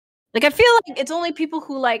Like, I feel like it's only people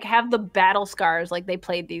who, like, have the battle scars, like, they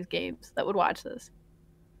played these games that would watch this.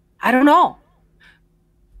 I don't know.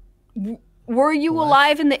 Were you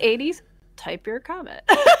alive in the 80s? Type your comment.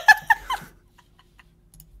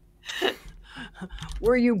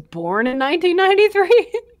 Were you born in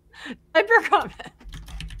 1993? Type your comment.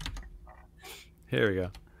 Here we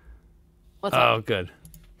go. What's up? Good.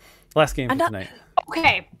 Last game for tonight.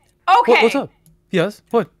 Okay. What's up? Yes?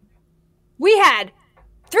 What? We had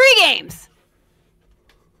 3 games.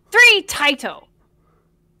 3 Taito.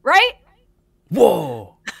 Right?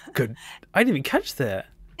 Whoa. Good. I didn't even catch that.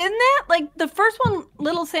 Isn't that like the first one?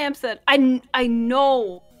 Little Sam said, "I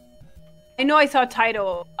know I saw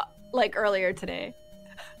Taito like earlier today."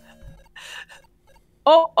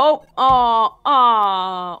 What?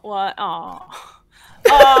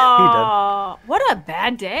 What a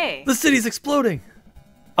bad day. The city's exploding.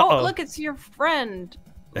 Oh, look, it's your friend.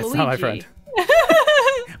 That's Luigi. not my friend.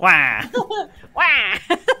 Wah. Wah.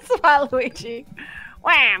 Smile, Luigi.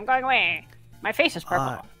 Wah, I'm going away. My face is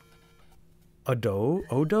purple.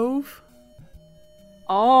 Odove?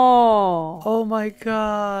 Oh. Oh my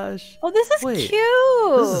gosh. Oh, this is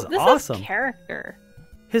cute. This is awesome. Is character.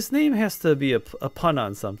 His name has to be a pun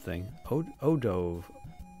on something. Odove.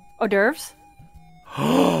 Hors d'oeuvres?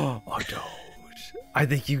 Odove. I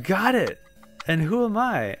think you got it. And who am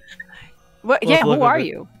I? What? Yeah, who are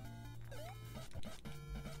you?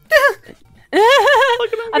 I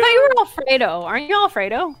thought you were Alfredo. Aren't you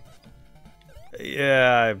Alfredo?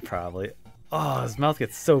 Yeah, probably. Oh, his mouth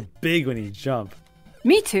gets so big when he jumps.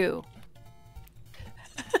 Me too.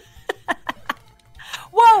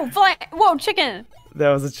 Whoa, whoa, chicken. That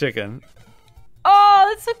was a chicken. Oh,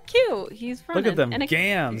 that's so cute. He's running. Look at them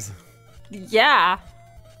gams. Yeah.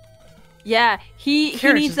 Yeah, he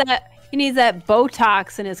needs that. He needs that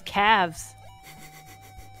Botox in his calves.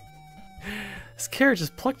 This carrot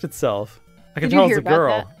just plucked itself. I can tell it's a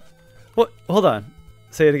girl. What? Hold on.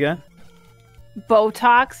 Say it again.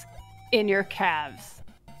 Botox in your calves.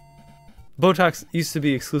 Botox used to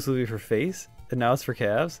be exclusively for face, and now it's for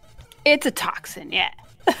calves? It's a toxin, yeah.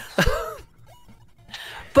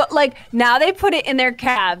 But, like, now they put it in their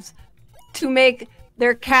calves to make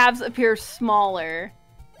their calves appear smaller.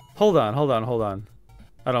 Hold on.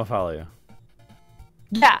 I don't follow you.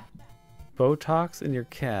 Yeah. Botox in your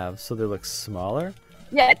calves so they look smaller?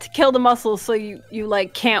 Yeah, to kill the muscles so you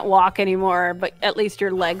like can't walk anymore, but at least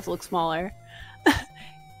your legs look smaller.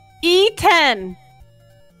 E10.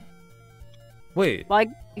 Wait. Well, I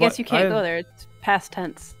guess you can't go there. It's past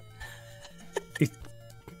tense.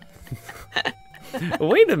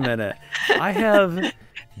 Wait a minute. I have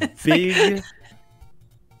big.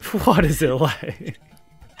 What is it like?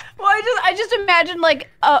 Well, I just imagine like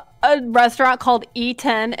a restaurant called E10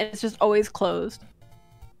 and it's just always closed.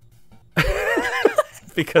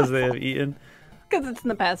 Because they have eaten? Because it's in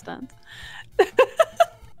the past tense.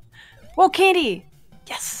 Whoa, candy!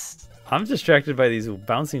 Yes! I'm distracted by these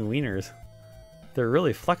bouncing wieners. They're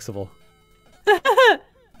really flexible. Uh-oh.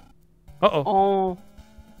 Oh.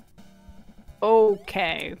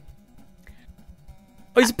 Okay.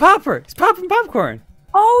 Oh, he's a popper! He's popping popcorn!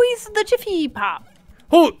 Oh, he's the Jiffy Pop.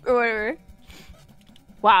 Oh! Or whatever.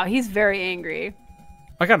 Wow, he's very angry.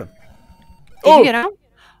 I got him. Did you get him?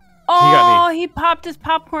 Oh, he got me. He popped his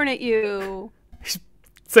popcorn at you.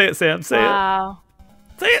 Say it, Sam. Say it.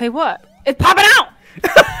 Say it. Say what? It's popping out!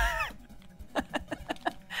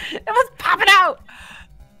 It was popping out!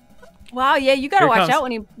 Wow, yeah, you gotta watch out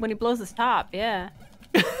when he blows his top, yeah.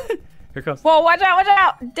 Here comes. Whoa, watch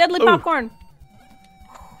out! Deadly popcorn.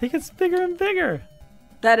 He gets bigger and bigger.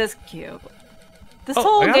 That is cute. This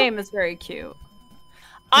whole game is very cute.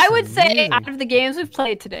 I would say out of the games we've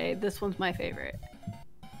played today, this one's my favorite.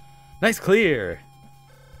 Nice clear.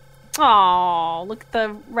 Oh, look at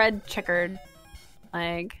the red checkered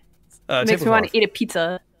leg. Makes me want to eat a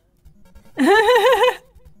pizza.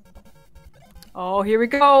 Oh, here we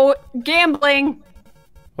go. Gambling.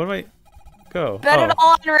 What do I go? Bet it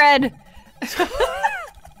all on red.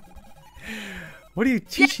 What are you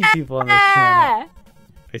teaching people on this channel?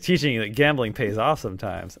 I'm teaching you that gambling pays off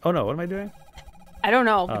sometimes. Oh no, what am I doing? I don't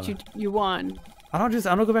know, but you won. I don't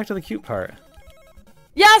go back to the cute part.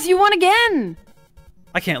 Yes, you won again.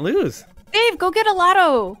 I can't lose. Dave, go get a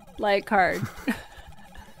lotto card.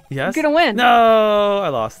 Yes. You're gonna win. No, I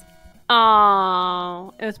lost.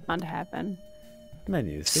 Oh, it was bound to happen.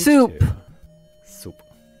 Menus. Soup. Soup.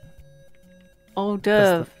 Oh,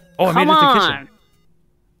 Dove. Oh, I made it in the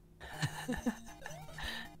kitchen.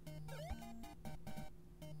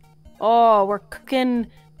 Oh, we're cooking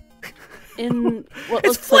in what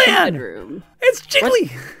looks like a bedroom. It's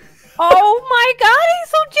Jiggly. Oh my god, he's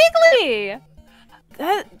so jiggly.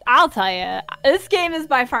 I'll tell you, this game is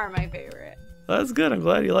by far my favorite. That's good. I'm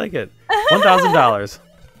glad you like it. $1,000.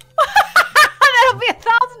 That'll be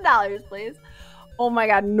 $1,000, please. Oh my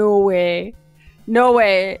god, no way. No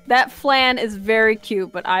way. That flan is very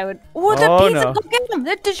cute, but I would... Oh, the pizza! No. Go get him!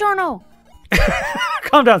 That DiGiorno!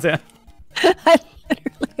 Calm down, Sam. I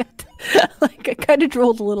literally got to, like, I kind of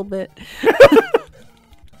drooled a little bit.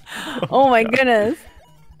 Oh my goodness.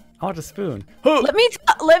 I want a spoon. Let me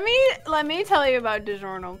tell you about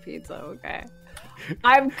DiGiorno pizza, okay?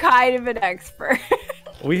 I'm kind of an expert.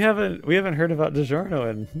 We haven't heard about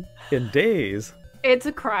DiGiorno in days. It's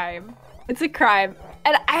a crime. It's a crime.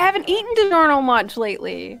 And I haven't eaten DiGiorno much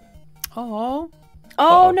lately. Oh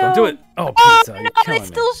no. Don't do it. Oh, pizza. Oh, no, they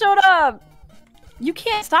still showed up. You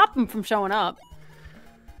can't stop them from showing up.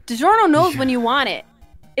 DiGiorno knows when you want it.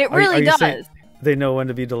 It really does. They know when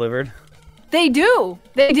to be delivered? They do.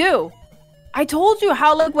 They do. I told you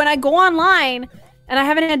how, like, when I go online and I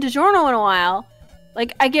haven't had DiGiorno in a while,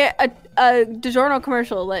 like, I get a DiGiorno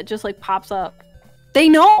commercial that just, like, pops up. They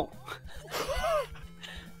know.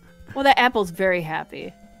 Well, that apple's very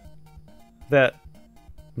happy. That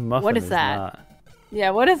muffin What is that? Not. Yeah,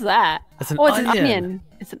 what is that? It's an onion.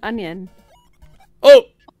 It's an onion. Oh!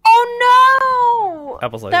 Oh, no!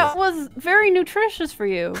 Apple slices. That was very nutritious for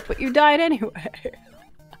you, but you died anyway.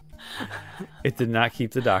 It did not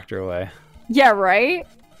keep the doctor away. Yeah, right?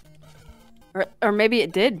 Or maybe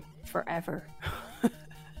it did forever.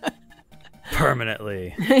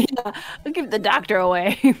 Permanently. Yeah, I'll keep the doctor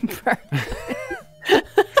away.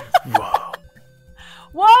 Whoa.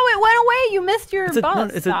 Whoa, it went away. You missed your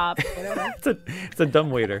bus stop. It's a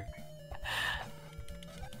dumb waiter.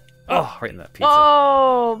 Oh, right in that pizza.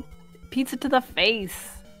 Oh, pizza to the face.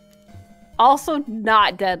 Also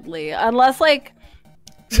not deadly. Unless, like,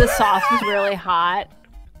 the sauce was really hot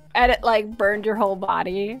and it, like, burned your whole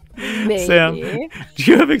body. Maybe. Sam, do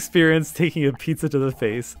you have experience taking a pizza to the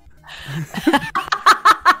face?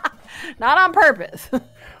 Not on purpose.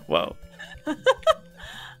 Whoa.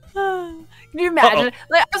 Can you imagine?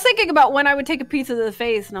 Like, I was thinking about when I would take a pizza to the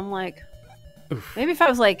face, and I'm like, oof. Maybe if I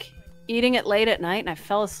was, like, eating it late at night and I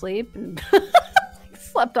fell asleep and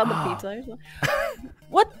slept on the pizza.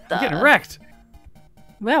 What the? I'm getting wrecked.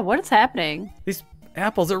 Yeah, what is happening? These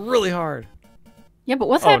apples are really hard. Yeah, but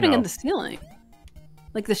what's happening in the ceiling?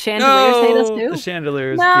 Like the chandeliers hate us too? The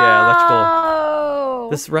chandeliers, no! Yeah, electrical.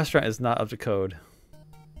 This restaurant is not up to code.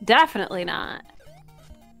 Definitely not.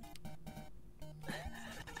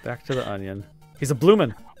 Back to the onion. He's a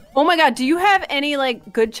bloomin'. Oh my god, do you have any,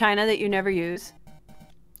 like, good china that you never use?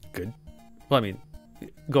 Good. Well, I mean,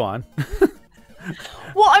 go on.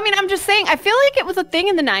 Well, I mean, I'm just saying, I feel like it was a thing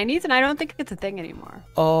in the 90s, and I don't think it's a thing anymore.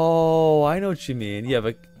 Oh, I know what you mean. You have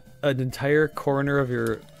an entire corner of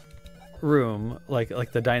your room,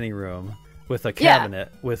 like the dining room, with a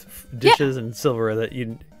cabinet with dishes and silverware that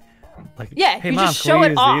you, like, hey, you Mom, just can show we it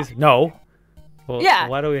use off. these? No. Well,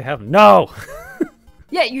 why do we have them? No!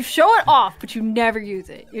 Yeah, you show it off, but you never use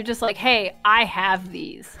it. You're just like, hey, I have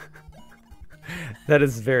these. That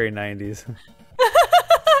is very 90s.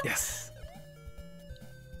 Yes.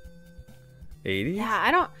 80s?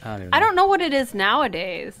 Yeah, I don't know what it is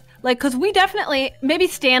nowadays. Like, cause we definitely maybe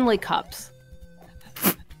Stanley cups.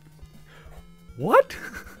 What?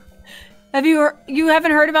 Have you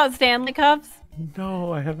haven't heard about Stanley cups?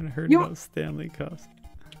 No, I haven't heard about Stanley cups.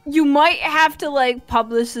 You might have to, like,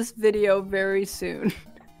 publish this video very soon.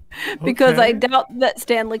 Because I doubt that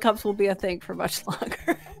Stanley cups will be a thing for much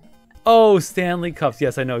longer. Oh, Stanley cups.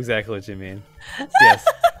 Yes, I know exactly what you mean. Yes.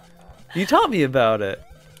 You taught me about it.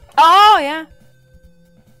 Oh, yeah.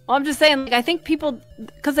 Well, I'm just saying, like, I think people,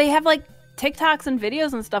 because they have, like, TikToks and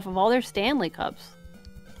videos and stuff of all their Stanley cups.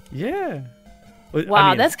 Yeah. Well, wow, I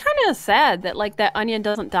mean, that's kind of sad that, like, that onion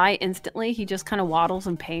doesn't die instantly. He just kind of waddles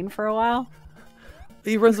in pain for a while.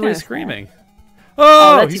 He runs away screaming.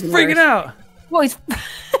 Oh, he's freaking out. Well,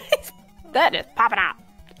 that is popping out.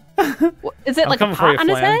 Is it like a pot on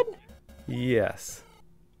his head? Yes.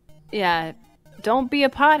 Yeah. Don't be a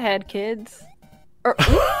pothead, kids.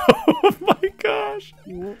 Oh my gosh.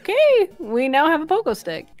 Okay, we now have a pogo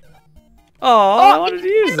stick. Oh, I wanted to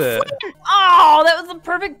use it. Oh, that was the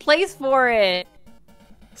perfect place for it.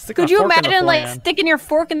 Could you imagine, like, sticking your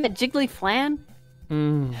fork in the jiggly flan?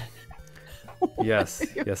 Mm. Yes,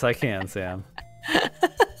 yes, I can, Sam.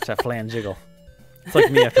 It's that flan jiggle. It's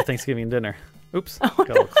like me after Thanksgiving dinner. Oops, got a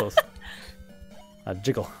little close. A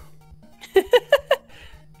jiggle.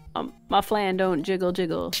 My flan don't jiggle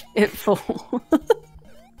jiggle. It full.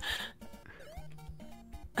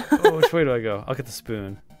 Oh, which way do I go? I'll get the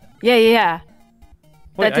spoon. Yeah.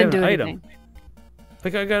 Wait, that didn't do anything.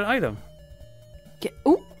 Like, I got an item.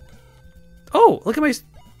 Ooh. Oh, look at my...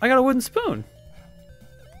 I got a wooden spoon.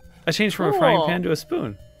 I changed from a frying Cool. pan to a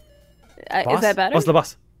spoon. Is that better? Oh, it's the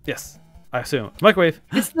boss. Yes, I assume. Microwave.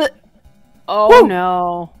 It's the. Oh Woo!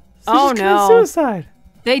 no! So Oh just committed no! Suicide.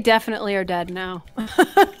 They definitely are dead now.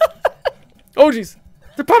 Oh, jeez.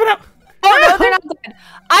 They're popping out. Oh no, they're not dead.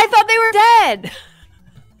 I thought they were dead.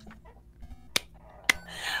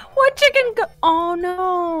 What chicken go? Oh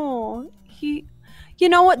no. You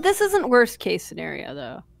know what? This isn't worst case scenario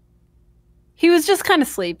though. He was just kind of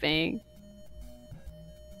sleeping.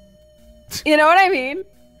 You know what I mean?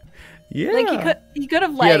 Yeah. Like he could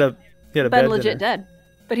have like he had a been bad legit dinner. dead.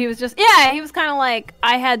 But he was just he was kind of like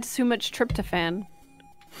I had too much tryptophan.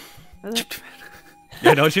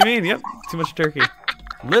 Yeah, I know what you mean. Yep. Too much turkey.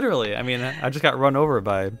 Literally. I mean, I just got run over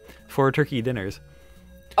by 4 turkey dinners.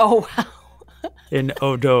 Oh wow. In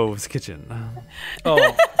Odove's kitchen.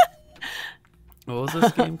 Oh. What was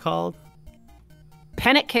this game called?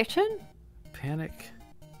 Panic Kitchen? Panic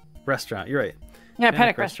Restaurant. You're right. Yeah,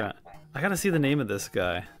 Panic Restaurant. I gotta see the name of this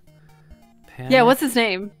guy. Panic. Yeah, what's his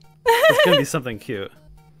name? It's gonna be something cute.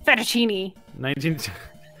 Fettuccine.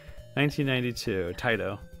 1992.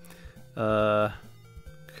 Taito.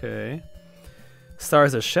 Okay.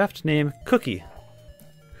 Stars a chef named Cookie,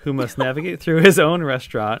 who must navigate through his own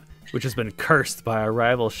restaurant, which has been cursed by a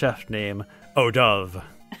rival chef named Odove.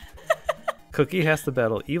 Cookie has to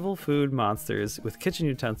battle evil food monsters with kitchen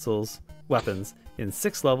utensils, weapons, in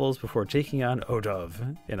 6 levels before taking on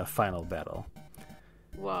Odove in a final battle.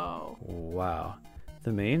 Whoa. Wow.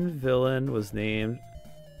 The main villain was named...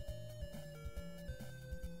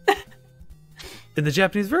 In the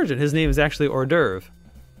Japanese version, his name is actually hors d'oeuvre.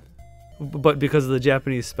 But because of the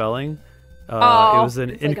Japanese spelling, it was an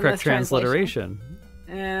incorrect transliteration.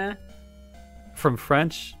 Yeah. From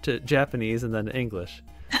French to Japanese and then English.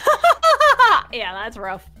 Yeah, that's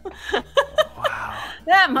rough. Wow.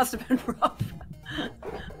 That must have been rough.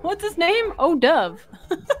 What's his name? Oh, Dove.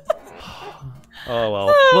 Oh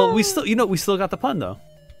well. Well, we still got the pun though.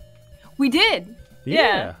 We did.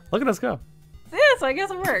 Yeah. Look at us go. Yeah, so I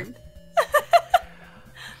guess it worked.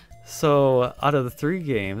 So out of the 3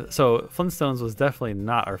 games, so Flintstones was definitely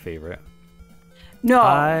not our favorite. No.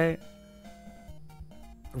 I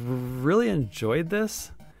really enjoyed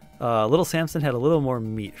this. Little Samson had a little more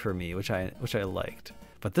meat for me, which I liked.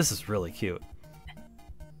 But this is really cute.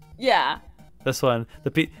 Yeah. This one,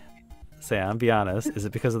 Sam, be honest, is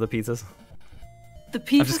it because of the pizzas? The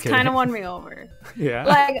pizzas kind of won me over. Yeah.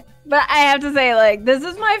 Like, but I have to say, like, this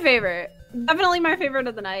is my favorite. Definitely my favorite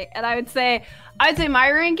of the night. And I would say my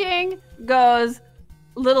ranking goes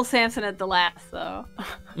Little Samson at the last, though.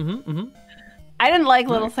 I didn't like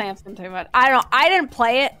Little Samson too much. I didn't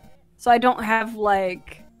play it, so I don't have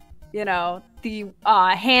like, the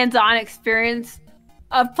hands-on experience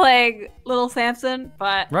of playing Little Samson.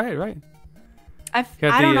 But right. I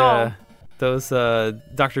don't know. Those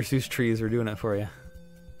Dr. Seuss trees were doing it for you.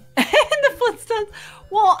 And the Flintstones.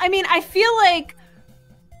 Well, I mean, I feel like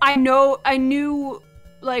I knew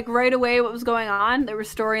like right away what was going on. There was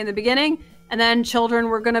story in the beginning, and then children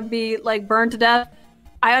were gonna be like burned to death.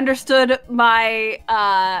 I understood my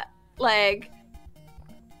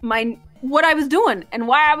what I was doing and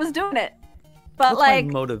why I was doing it. But What's like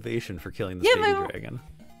my motivation for killing this baby dragon?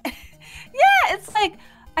 Yeah, it's like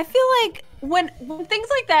I feel like when things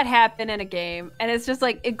like that happen in a game and it's just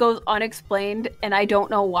like it goes unexplained and I don't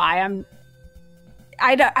know why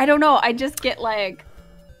I don't know. I just get like,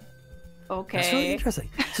 okay. That's really interesting.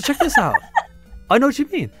 So check this out. I know what you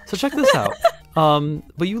mean. So check this out.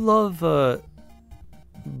 But you love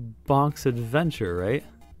Bonk's Adventure, right?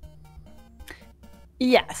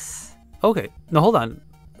 Yes. Okay. No, hold on.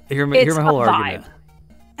 Hear my whole argument.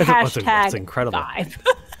 Hashtag it's incredible. Vibe.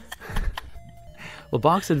 Well,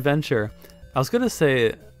 Bonk's Adventure, I was going to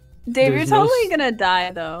say... Dave, you're totally going to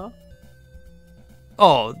die, though.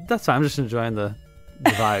 Oh, that's fine. I'm just enjoying the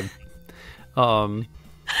vibe.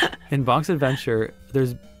 In Bonk's Adventure,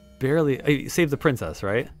 there's barely... Save the Princess,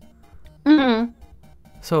 right? Mm-hmm.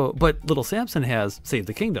 So, but Little Samson has Save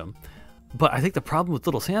the Kingdom. But I think the problem with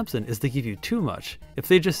Little Samson is they give you too much. If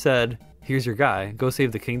they just said, here's your guy, go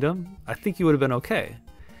save the kingdom, I think you would have been okay.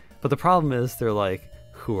 But the problem is they're like,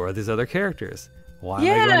 who are these other characters? Why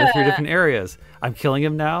am I going to 3 different areas? I'm killing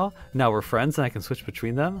him now. Now we're friends and I can switch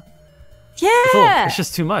between them. Yeah. It's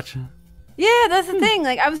just too much. Yeah, that's the thing.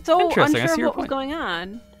 Like, I was so Interesting. unsure of what was going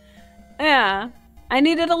on. Yeah. I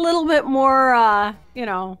needed a little bit more, A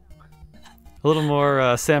little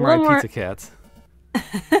more Samurai Pizza Cats.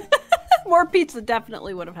 More pizza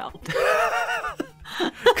definitely would have helped.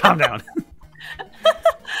 Calm down.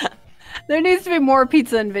 There needs to be more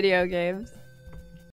pizza in video games.